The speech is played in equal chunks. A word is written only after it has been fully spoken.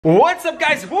What's up,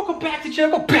 guys? Welcome back to the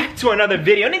channel. Back to another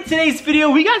video. And in today's video,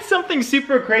 we got something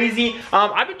super crazy.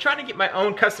 I've been trying to get my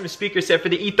own custom speaker set for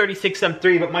the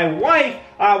E36M3, but my wife,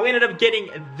 we ended up getting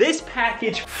this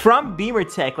package from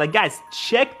Bimmertech. Like, guys,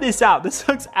 check this out. This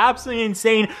looks absolutely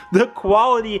insane. The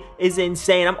quality is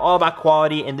insane. I'm all about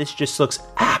quality, and this just looks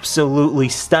absolutely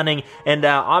stunning. And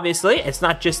obviously, it's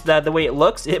not just the way it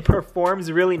looks. It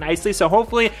performs really nicely. So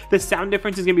hopefully, the sound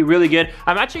difference is gonna be really good.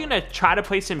 I'm actually gonna try to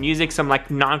play some music, some like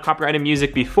non-copyrighted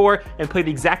music before, and play the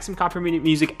exact same copyrighted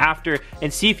music after,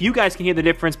 and see if you guys can hear the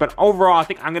difference. But overall, I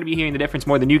think I'm gonna be hearing the difference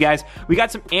more than you guys. We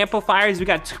got some amplifiers. We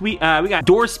got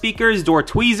door speakers, door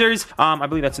tweezers. I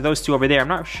believe that's those two over there. I'm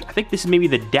not sure. I think this is maybe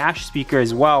the dash speaker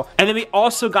as well. And then we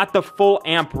also got the full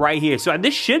amp right here. So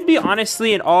this should be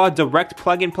honestly an all direct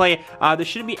plug and play. There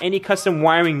shouldn't be any custom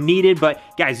wiring needed. But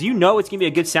guys, you know it's gonna be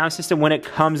a good sound system when it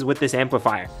comes with this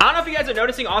amplifier. I don't know if you guys are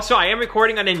noticing. Also, I am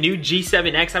recording on a new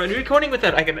G7X. I've been recording with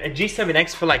a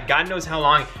G7X for like God knows how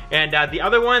long, and the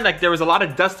other one, like, there was a lot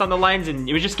of dust on the lens and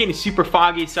it was just getting super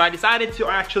foggy, so I decided to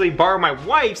actually borrow my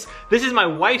wife's. This is my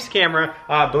wife's camera,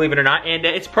 believe it or not, and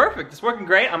it's perfect. It's working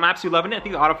great. I'm absolutely loving it. I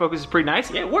think the autofocus is pretty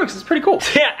nice. Yeah, it works. It's pretty cool.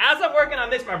 So yeah, as I'm working on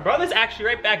this, my brother's actually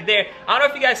right back there. I don't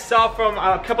know if you guys saw from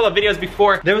a couple of videos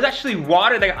before, there was actually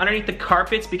water that got underneath the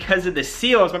carpets because of the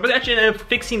seals. My brother actually ended up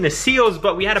fixing the seals,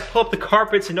 but we had to pull up the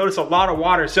carpets and notice a lot of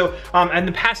water. So in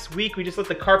the past week, we just let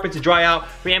the carpets dry out.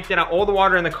 We emptied out all the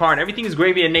water in the car, and everything is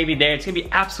gravy and navy there. It's gonna be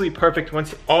absolutely perfect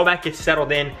once all that gets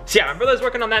settled in. So yeah, my brother's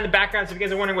working on that in the background, so if you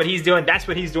guys are wondering what he's doing, that's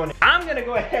what he's doing. I'm gonna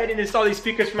go ahead and install these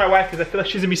speakers for my wife because I feel like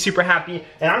she's gonna be super happy,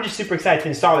 and I'm just super excited to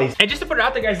install these. And just to put it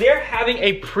out there, guys, they're having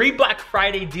a pre-Black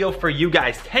Friday deal for you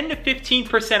guys. 10 to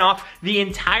 15% off the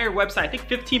entire website. I think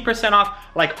 15% off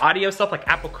like audio stuff like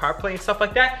Apple CarPlay and stuff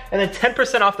like that, and then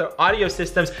 10% off their audio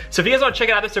systems. So if you guys wanna check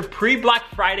it out, this is a pre-Black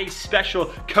Friday special.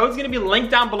 Code's gonna be linked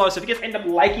down below, so if you guys end up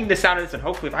liking the sound of this, and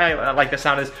hopefully if I like the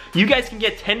sound of this, you guys can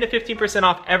get 10 to 15%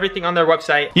 off everything on their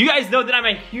website. You guys know that I'm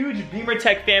a huge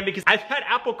Bimmertech fan because I've had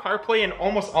Apple CarPlay in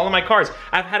almost all of my cars.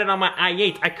 I've had it on my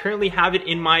i8. I currently have it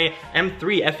in my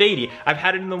M3 F80. I've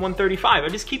had it in the 135. I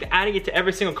just keep adding it to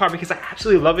every single car because I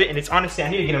absolutely love it, and it's honestly, I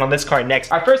need to get it on this car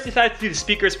next. I first decided to do the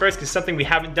speakers first because it's something we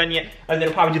haven't done yet, and then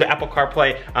I'll probably do the Apple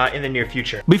CarPlay in the near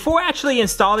future. Before I actually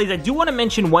install these, I do want to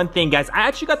mention one thing, guys. I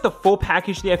actually got the full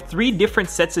package. They have 3 different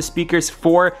sets of speakers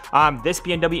for this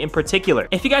BMW in particular.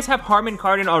 If you guys have Harman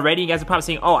Kardon already, you guys are probably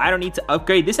saying, oh, I don't need to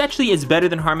upgrade. This actually is better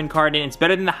than Harman Kardon. It's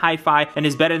better than the Hi-Fi, and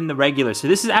it's better than the regular. So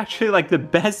this is actually like the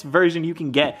best version you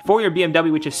can get for your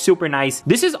BMW, which is super nice.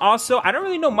 This is also, I don't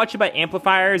really know much about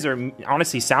amplifiers or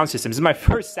honestly sound systems. This is my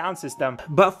first sound system,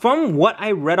 but from what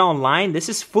I read online, this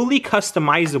is fully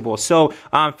customizable. So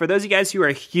for those of you guys who are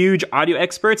huge audio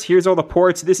experts, here's all the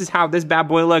ports. This is how this bad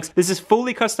boy looks. This is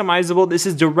fully customizable. This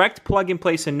is direct plug and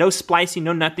play, so no splicing,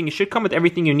 no nothing. It should come with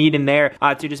everything you need in there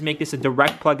to just make this a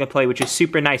direct plug and play, which is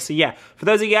super nice. So yeah, for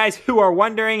those of you guys who are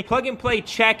wondering, plug and play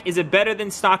check. Is it better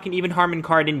than stock and even Harman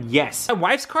Kardon? Yes. My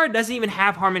wife's car doesn't even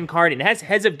have Harman Kardon. It has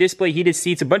heads-up display, heated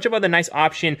seats, a bunch of other nice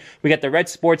options. We got the red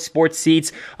sports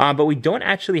seats, but we don't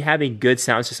actually have a good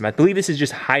sound system. I believe this is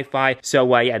just Hi-Fi.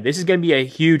 So yeah, this is gonna be a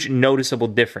huge noticeable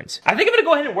difference. I think I'm gonna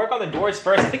go ahead and work on the doors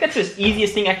first. I think that's the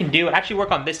easiest thing I can do. Actually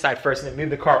work on this side first and then move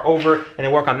the car over and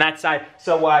then work on that side.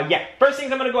 So yeah, first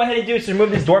things I'm gonna go ahead and do is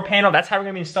remove this door panel. That's how we're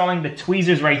gonna be installing the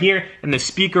tweezers right here and the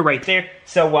speaker right there.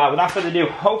 So without further ado,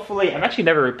 hopefully, I've actually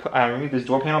never removed this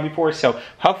door panel before, so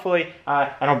hopefully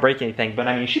I don't break anything, but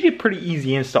I mean, it should be a pretty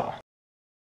easy install.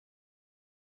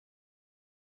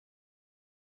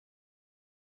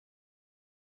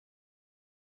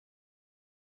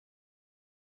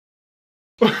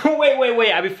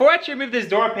 wait, before I actually remove this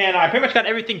door panel, I pretty much got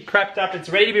everything prepped up. It's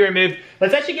ready to be removed.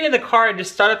 Let's actually get in the car and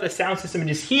just start up the sound system and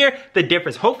just hear the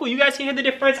difference. Hopefully you guys can hear the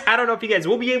difference. I don't know if you guys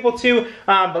will be able to,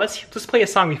 but let's play a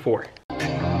song before.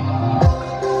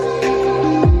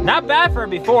 Not bad for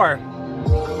before,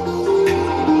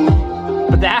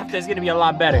 but the after is gonna be a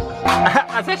lot better.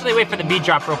 Let's actually wait for the beat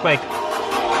drop real quick.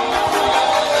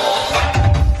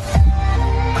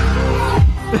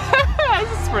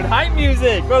 This is for hype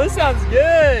music. Bro, this sounds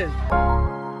good.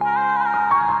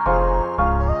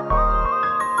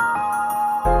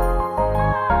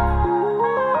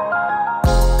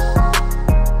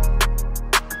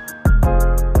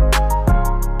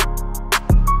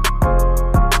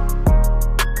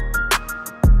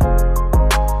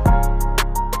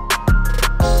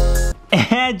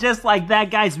 And just like that,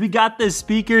 guys, we got the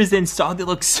speakers installed. They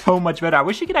look so much better. I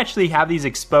wish you could actually have these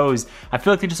exposed. I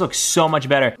feel like they just look so much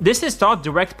better. This installed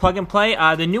direct plug and play.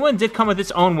 The new one did come with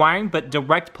its own wiring, but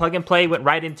direct plug and play went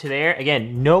right into there.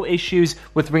 Again, no issues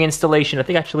with reinstallation. I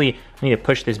think actually I need to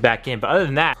push this back in, but other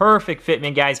than that, perfect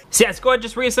fitment, guys. So yeah, let's go ahead and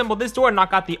just reassemble this door and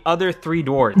knock out the other 3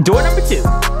 doors. Door number 2.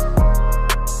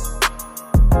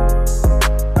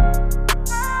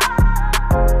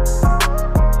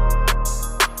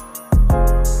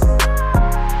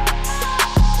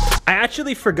 I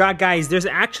actually forgot, guys, there's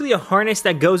actually a harness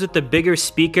that goes with the bigger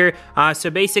speaker. So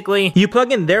basically, you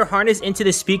plug in their harness into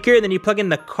the speaker, and then you plug in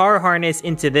the car harness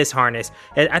into this harness.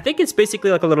 And I think it's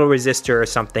basically like a little resistor or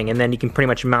something, and then you can pretty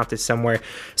much mount it somewhere.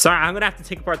 So I'm gonna have to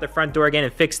take apart the front door again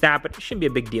and fix that, but it shouldn't be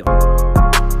a big deal.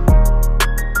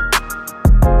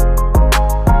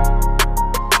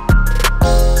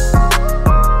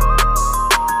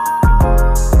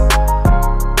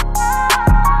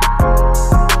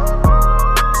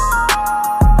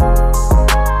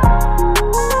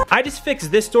 I just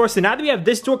fixed this door, so now that we have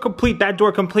this door complete, that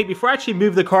door complete, before I actually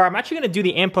move the car, I'm actually gonna do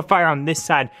the amplifier on this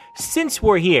side since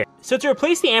we're here. So to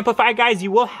replace the amplifier, guys, you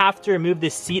will have to remove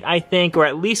this seat, I think, or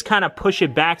at least kind of push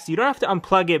it back. So you don't have to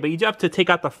unplug it, but you do have to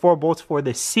take out the 4 bolts for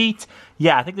the seat.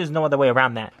 Yeah, I think there's no other way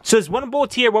around that. So there's 1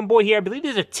 bolt here, 1 bolt here. I believe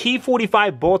there's a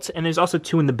T45 bolts, and there's also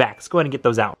 2 in the back. Let's go ahead and get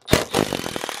those out.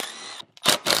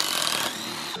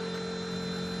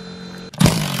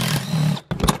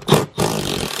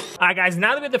 Alright, guys,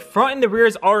 now that we have the front and the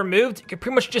rears all removed, you can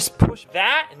pretty much just push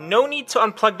that. No need to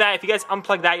unplug that. If you guys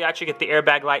unplug that, you actually get the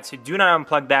airbag light, so do not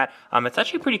unplug that. It's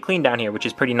actually pretty clean down here, which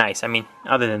is pretty nice. I mean,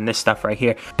 other than this stuff right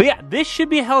here. But yeah, this should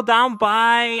be held down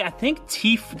by, I think,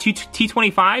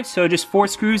 T25, so just 4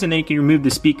 screws, and then you can remove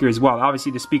the speaker as well.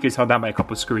 Obviously, the speaker is held down by a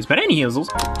couple of screws, but any heels.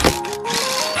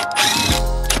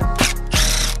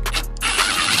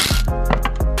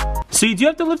 So you do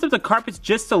have to lift up the carpets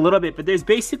just a little bit, but there's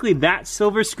basically that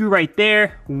silver screw right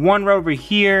there, 1 right over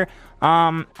here.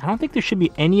 I don't think there should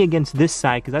be any against this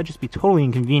side because that'd just be totally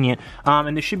inconvenient.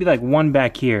 And there should be like 1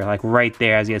 back here, like right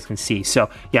there, as you guys can see. So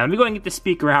yeah, let me go and get the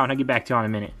speaker out and I'll get back to you in a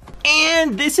minute.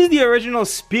 And this is the original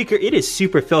speaker. It is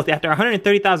super filthy. After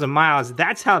 130,000 miles,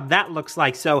 that's how that looks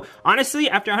like. So honestly,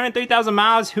 after 130,000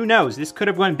 miles, who knows? This could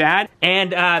have went bad,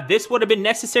 and this would have been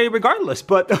necessary regardless.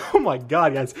 But oh my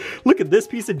God, guys, look at this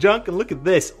piece of junk and look at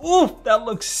this. Ooh, that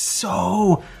looks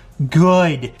so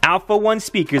good. Alpha 1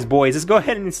 speakers, boys. Let's go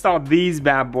ahead and install these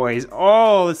bad boys.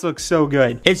 Oh, this looks so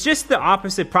good. It's just the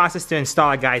opposite process to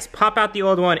install it, guys. Pop out the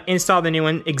old one, install the new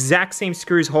one. Exact same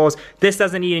screws, holes. This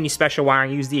doesn't need any special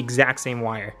wiring. Use the exact same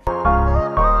wire.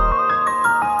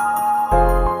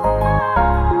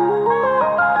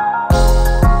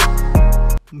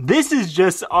 This is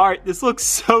just art. This looks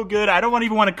so good. I don't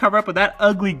even want to cover up with that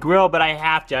ugly grill, but I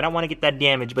have to. I don't want to get that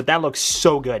damaged, but that looks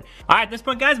so good. All right, at this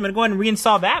point, guys, I'm going to go ahead and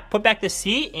reinstall that, put back the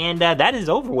seat, and that is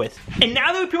over with. And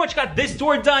now that we pretty much got this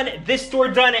door done, and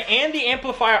the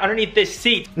amplifier underneath this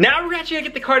seat, now we're actually going to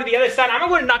get the car to the other side. I'm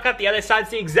going to knock out the other side.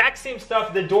 It's the exact same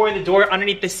stuff, the door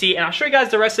underneath the seat, and I'll show you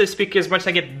guys the rest of the speakers once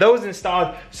I get those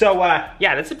installed. So,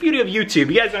 yeah, that's the beauty of YouTube.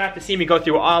 You guys don't have to see me go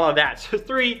through all of that. So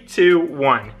 3, 2,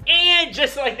 1. And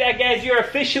just like that, guys, you're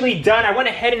officially done. I went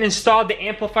ahead and installed the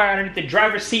amplifier underneath the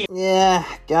driver's seat. Yeah,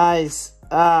 guys,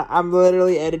 I'm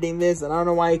literally editing this, and I don't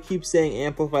know why I keep saying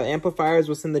amplifier. The amplifier is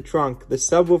what's in the trunk. The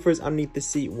subwoofer's underneath the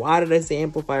seat. Why did I say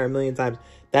amplifier a million times?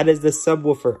 That is the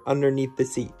subwoofer underneath the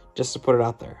seat. Just to put it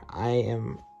out there.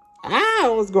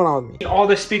 What's going on with me? All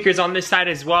the speakers on this side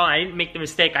as well. I didn't make the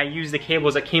mistake. I used the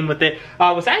cables that came with it.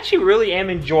 What I actually really am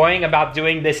enjoying about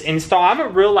doing this install, I'm a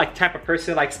real type of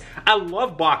person, I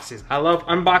love boxes. I love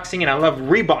unboxing and I love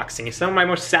reboxing. It's some of my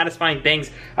most satisfying things.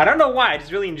 I don't know why, I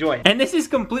just really enjoy it. And this is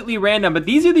completely random, but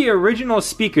these are the original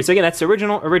speakers. So again, that's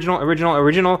original.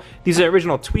 These are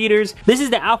original tweeters. This is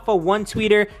the Alpha 1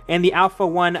 tweeter and the Alpha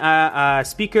 1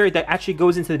 speaker that actually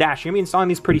goes into the dash. You're gonna be installing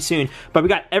these pretty soon, but we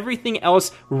got everything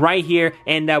else right here,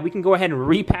 and we can go ahead and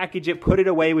repackage it, put it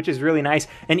away, which is really nice.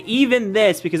 And even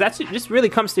this, because that's just really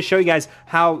comes to show you guys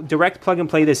how direct plug and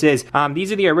play this is.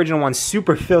 These are the original ones,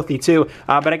 super filthy too,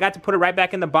 but I got to put it right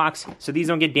back in the box so these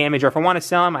don't get damaged, or if I want to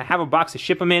sell them, I have a box to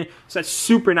ship them in, so that's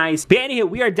super nice. But anywho,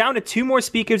 we are down to 2 more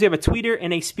speakers. We have a tweeter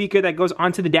and a speaker that goes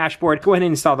onto the dashboard. Go ahead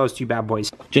and install those 2 bad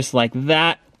boys. Just like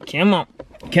that. Come on.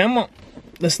 Come on.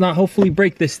 Let's not hopefully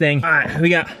break this thing. All right, we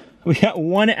got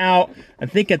 1 out. I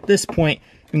think at this point,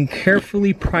 and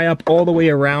carefully pry up all the way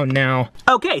around now.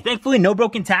 Okay, thankfully no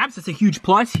broken tabs. That's a huge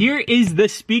plus. Here is the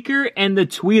speaker and the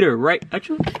tweeter, right?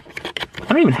 Actually, I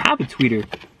don't even have a tweeter.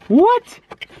 What?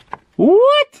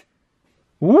 What?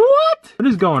 What? What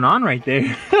is going on right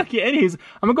there? Okay, anyways,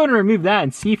 I'm gonna go and remove that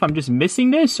and see if I'm just missing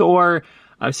this, or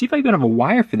see if I even have a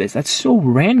wire for this. That's so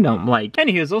random. Like,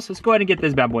 anyways, let's go ahead and get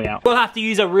this bad boy out. We'll have to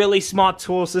use a really small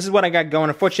tool. So this is what I got going.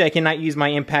 Unfortunately, I cannot use my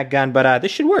impact gun, but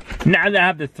this should work. Now that I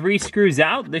have the 3 screws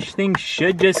out, this thing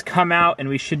should just come out, and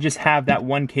we should just have that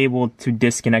one cable to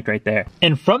disconnect right there.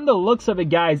 And from the looks of it,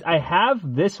 guys, I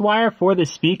have this wire for the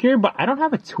speaker, but I don't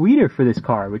have a tweeter for this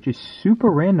car, which is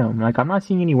super random. Like, I'm not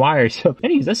seeing any wires. So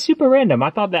anyways, that's super random. I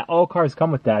thought that all cars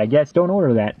come with that. I guess don't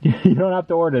order that. You don't have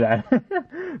to order that.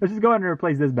 Let's just go ahead and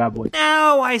replace this bad boy.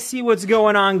 Now I see what's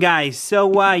going on, guys.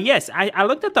 So yes, I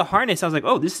looked at the harness. I was like,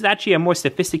 oh, this is actually a more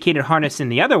sophisticated harness than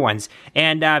the other ones.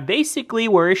 And basically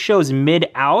where it shows mid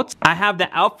out, I have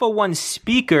the Alpha 1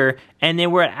 speaker, and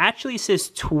then where it actually says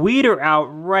tweeter out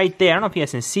right there, I don't know if you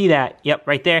guys can see that. Yep,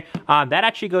 right there. That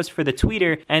actually goes for the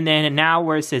tweeter. And then now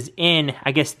where it says in,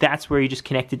 I guess that's where you just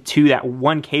connect it to that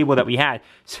one cable that we had.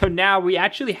 So now we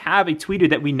actually have a tweeter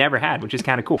that we never had, which is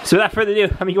kind of cool. So without further ado,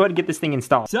 let me go ahead and get this thing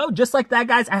installed. So just like that,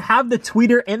 guys, I have the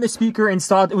tweeter and the speaker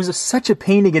installed. It was such a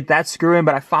pain to get that screw in,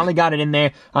 but I finally got it in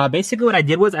there. Basically what I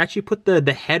did was I actually put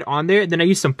the head on there, then I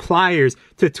used some pliers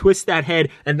to twist that head,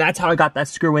 and that's how I got that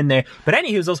screw in there. But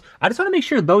anyways, I just want to make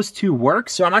sure those two work,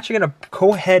 so I'm actually gonna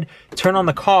go ahead, turn on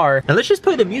the car, and let's just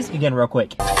play the music again real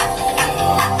quick.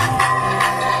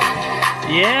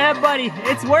 Yeah, buddy,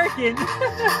 it's working.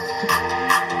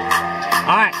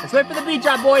 All right, let's wait for the beat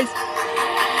drop, boys.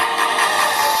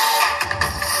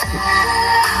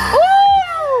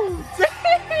 Woo!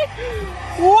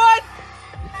 What?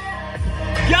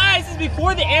 Guys, this is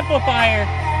before the amplifier.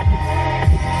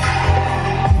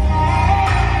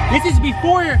 This is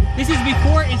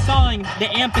before installing the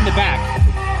amp in the back.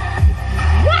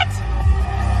 What?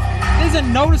 There's a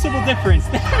noticeable difference.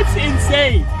 That's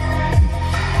insane.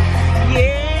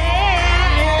 Yeah.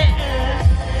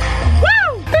 Woo!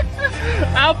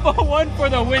 Alpha 1 for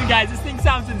the win, guys. This thing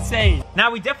sounds insane.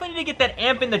 Now, we definitely need to get that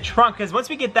amp in the trunk, because once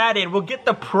we get that in, we'll get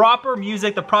the proper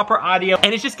music, the proper audio,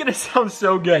 and it's just gonna sound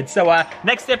so good. So,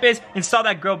 next step is install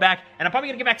that grill back, and I'm probably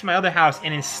gonna get back to my other house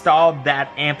and install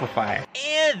that amplifier.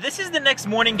 And this is the next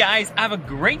morning, guys. I have a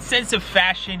great sense of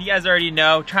fashion. You guys already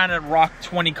know, trying to rock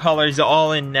 20 colors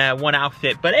all in one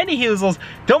outfit. But anyways,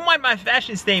 don't mind my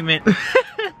fashion statement.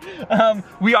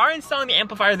 We are installing the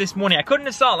amplifier this morning. I couldn't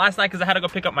install it last night because I had to go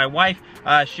pick up my wife.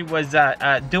 She was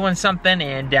doing something,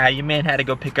 and your man had to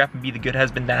go pick her up and be the good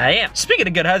husband that I am. Speaking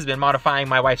of good husband, modifying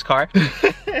my wife's car.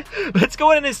 Let's go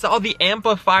ahead and install the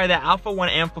amplifier, the Alpha 1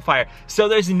 amplifier. So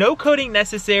there's no coding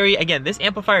necessary. Again, this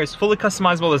amplifier is fully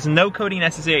customizable. There's no coding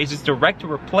necessary. It's just direct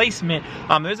replacement.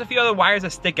 There's a few other wires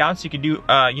that stick out, so you can do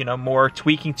you know, more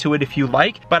tweaking to it if you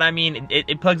like. But I mean,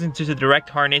 it plugs into the direct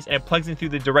harness, and it plugs in through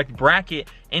the direct bracket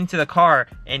into the car,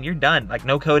 and you're done. Like,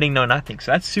 no coding, no nothing.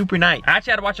 So that's super nice. I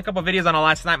actually had to watch a couple videos on it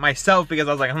last night myself, because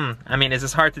I was like, I mean, is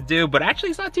this hard to do? But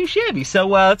actually, it's not too shabby. So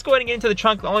let's go ahead and get into the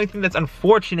trunk. The only thing that's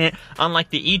unfortunate,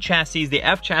 unlike the E chassis, the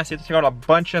F chassis, it's got a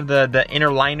bunch of the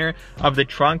inner liner of the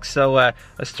trunk. So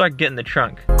let's start getting the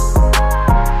trunk.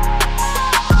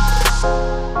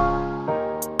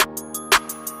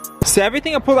 So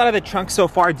everything I pulled out of the trunk so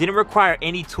far didn't require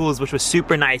any tools, which was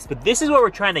super nice, but this is what we're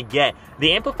trying to get.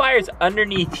 The amplifier is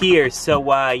underneath here,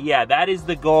 so yeah, that is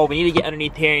the goal. We need to get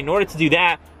underneath here. In order to do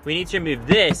that, we need to remove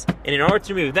this, and in order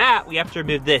to remove that, we have to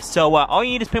remove this. So all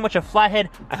you need is pretty much a flathead.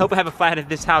 I hope I have a flathead at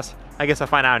this house. I guess I'll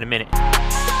find out in a minute.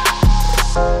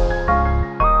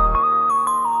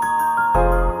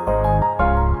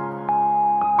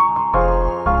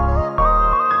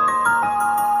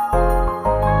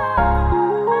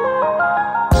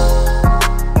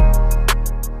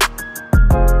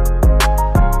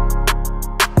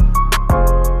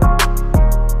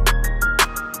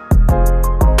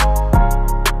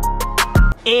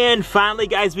 And finally,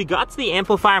 guys, we got to the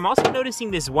amplifier. I'm also noticing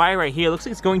this wire right here. It looks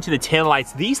like it's going to the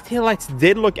taillights. These taillights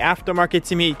did look aftermarket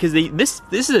to me, because this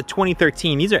is a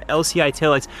 2013. These are LCI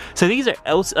taillights. So these are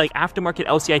like aftermarket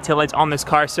LCI taillights on this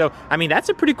car. So, I mean, that's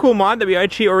a pretty cool mod that we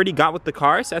actually already got with the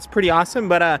car. So that's pretty awesome.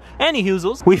 But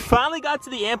anywhoozles, we finally got to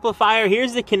the amplifier.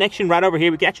 Here's the connection right over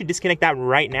here. We can actually disconnect that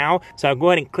right now. So I'll go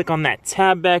ahead and click on that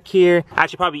tab back here.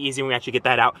 Actually, probably easy when we actually get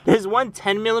that out. There's one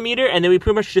 10mm, and then we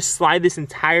pretty much just slide this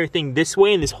entire thing this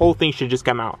way, and this whole thing should just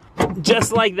come out.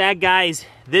 Just like that, guys.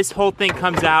 This whole thing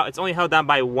comes out. It's only held down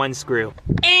by one screw.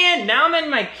 And now I'm in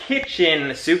my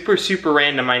kitchen. Super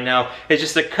random, I know. It's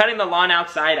just cutting the lawn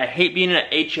outside. I hate being in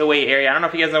an HOA area. I don't know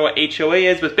if you guys know what HOA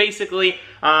is, but basically,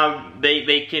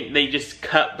 they just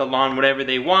cut the lawn whatever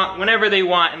they want, whenever they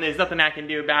want, and there's nothing I can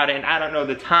do about it. And I don't know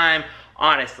the time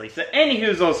honestly. So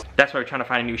anyhoozles, that's why we're trying to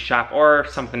find a new shop or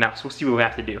something else. We'll see what we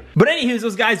have to do. But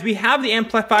anyhoozles, guys, we have the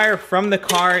amplifier from the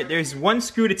car. There's one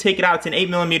screw to take it out. It's an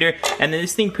 8mm, and then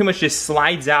this thing pretty much just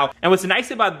slides out. And what's nice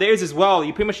about theirs as well,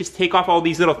 you pretty much just take off all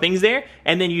these little things there,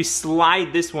 and then you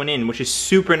slide this one in, which is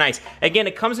super nice. Again,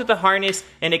 it comes with the harness,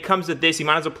 and it comes with this. You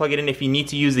might as well plug it in if you need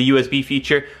to use the USB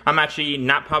feature. I'm actually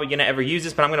not probably gonna ever use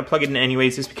this, but I'm gonna plug it in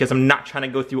anyways, just because I'm not trying to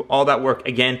go through all that work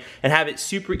again and have it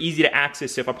super easy to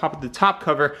access. So if I pop up the top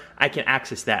cover, I can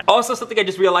access that. Also, something I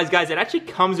just realized, guys, it actually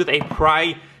comes with a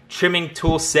pry trimming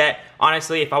tool set.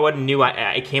 Honestly, if I wouldn't knew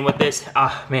I came with this,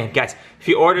 oh man, guys, if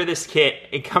you order this kit,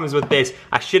 it comes with this.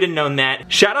 I should have known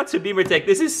that. Shout out to Bimmertech.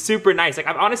 This is super nice. Like,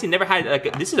 I've honestly never had,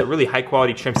 like, this is a really high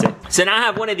quality trim set. So now I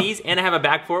have one of these, and I have a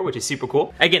bag for it, which is super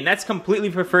cool. Again, that's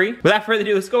completely for free. Without further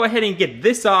ado, let's go ahead and get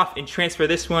this off and transfer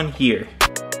this one here.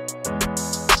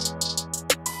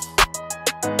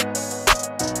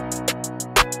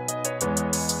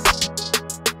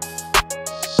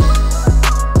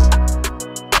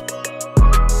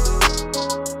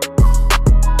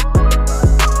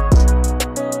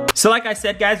 So like I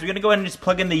said, guys, we're gonna go ahead and just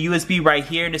plug in the USB right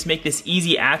here and just make this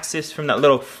easy access from that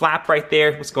little flap right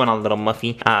there. What's going on, little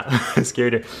Muffy?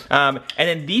 Scared her. And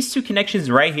then these two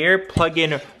connections right here plug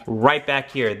in right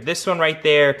back here. This one right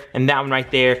there and that one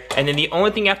right there. And then the only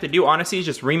thing you have to do, honestly, is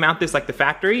just remount this like the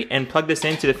factory and plug this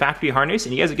into the factory harness,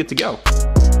 and you guys are good to go.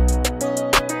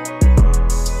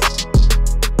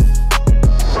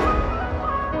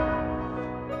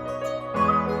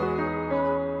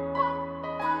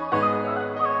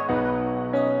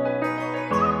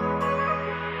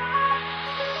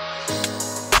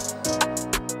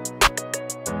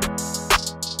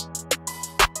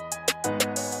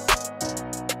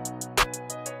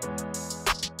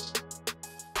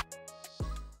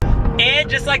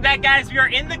 And just like that, guys, we are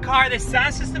in the car. The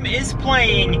sound system is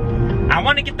playing. I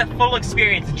want to get the full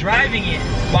experience driving it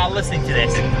while listening to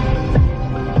this.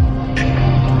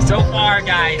 So far,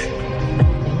 guys,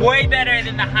 way better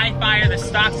than the hi-fi or the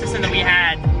stock system that we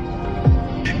had.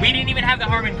 We didn't even have the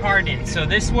Harman Kardon, so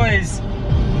this was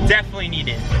definitely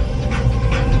needed.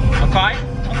 Okay,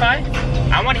 okay.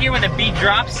 I want to hear when the beat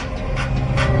drops.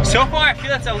 So far, I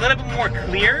feel it's a little bit more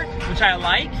clear, which I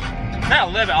like. Not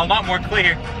a little bit, a lot more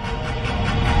clear.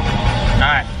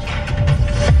 Alright.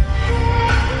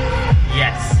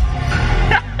 Yes.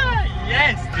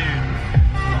 Yes,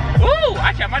 dude. Woo!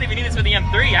 Actually, I might even need this for the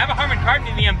M3. I have a Harman Kardon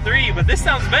in the M3, but this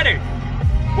sounds better.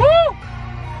 Woo!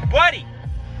 Buddy!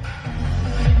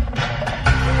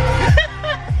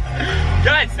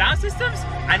 Guys, sound systems,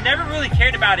 I never really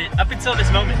cared about it up until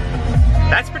this moment.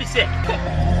 That's pretty sick.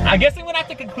 I guess I'm gonna have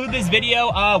to conclude this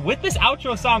video with this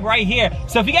outro song right here.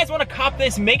 So if you guys wanna cop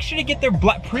this, make sure to get their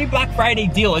pre-Black Friday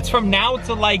deal. It's from now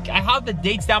to, like, I have the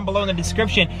dates down below in the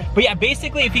description. But yeah,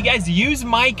 basically, if you guys use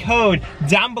my code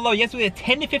down below, you guys will get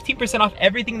 10 to 15% off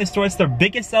everything in the store. It's their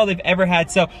biggest sale they've ever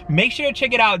had. So make sure to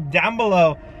check it out down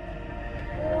below.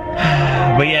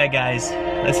 But yeah, guys,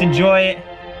 let's enjoy it.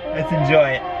 Let's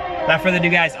enjoy it. Without further ado,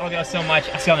 guys, I love y'all so much.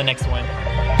 I'll see you on the next one.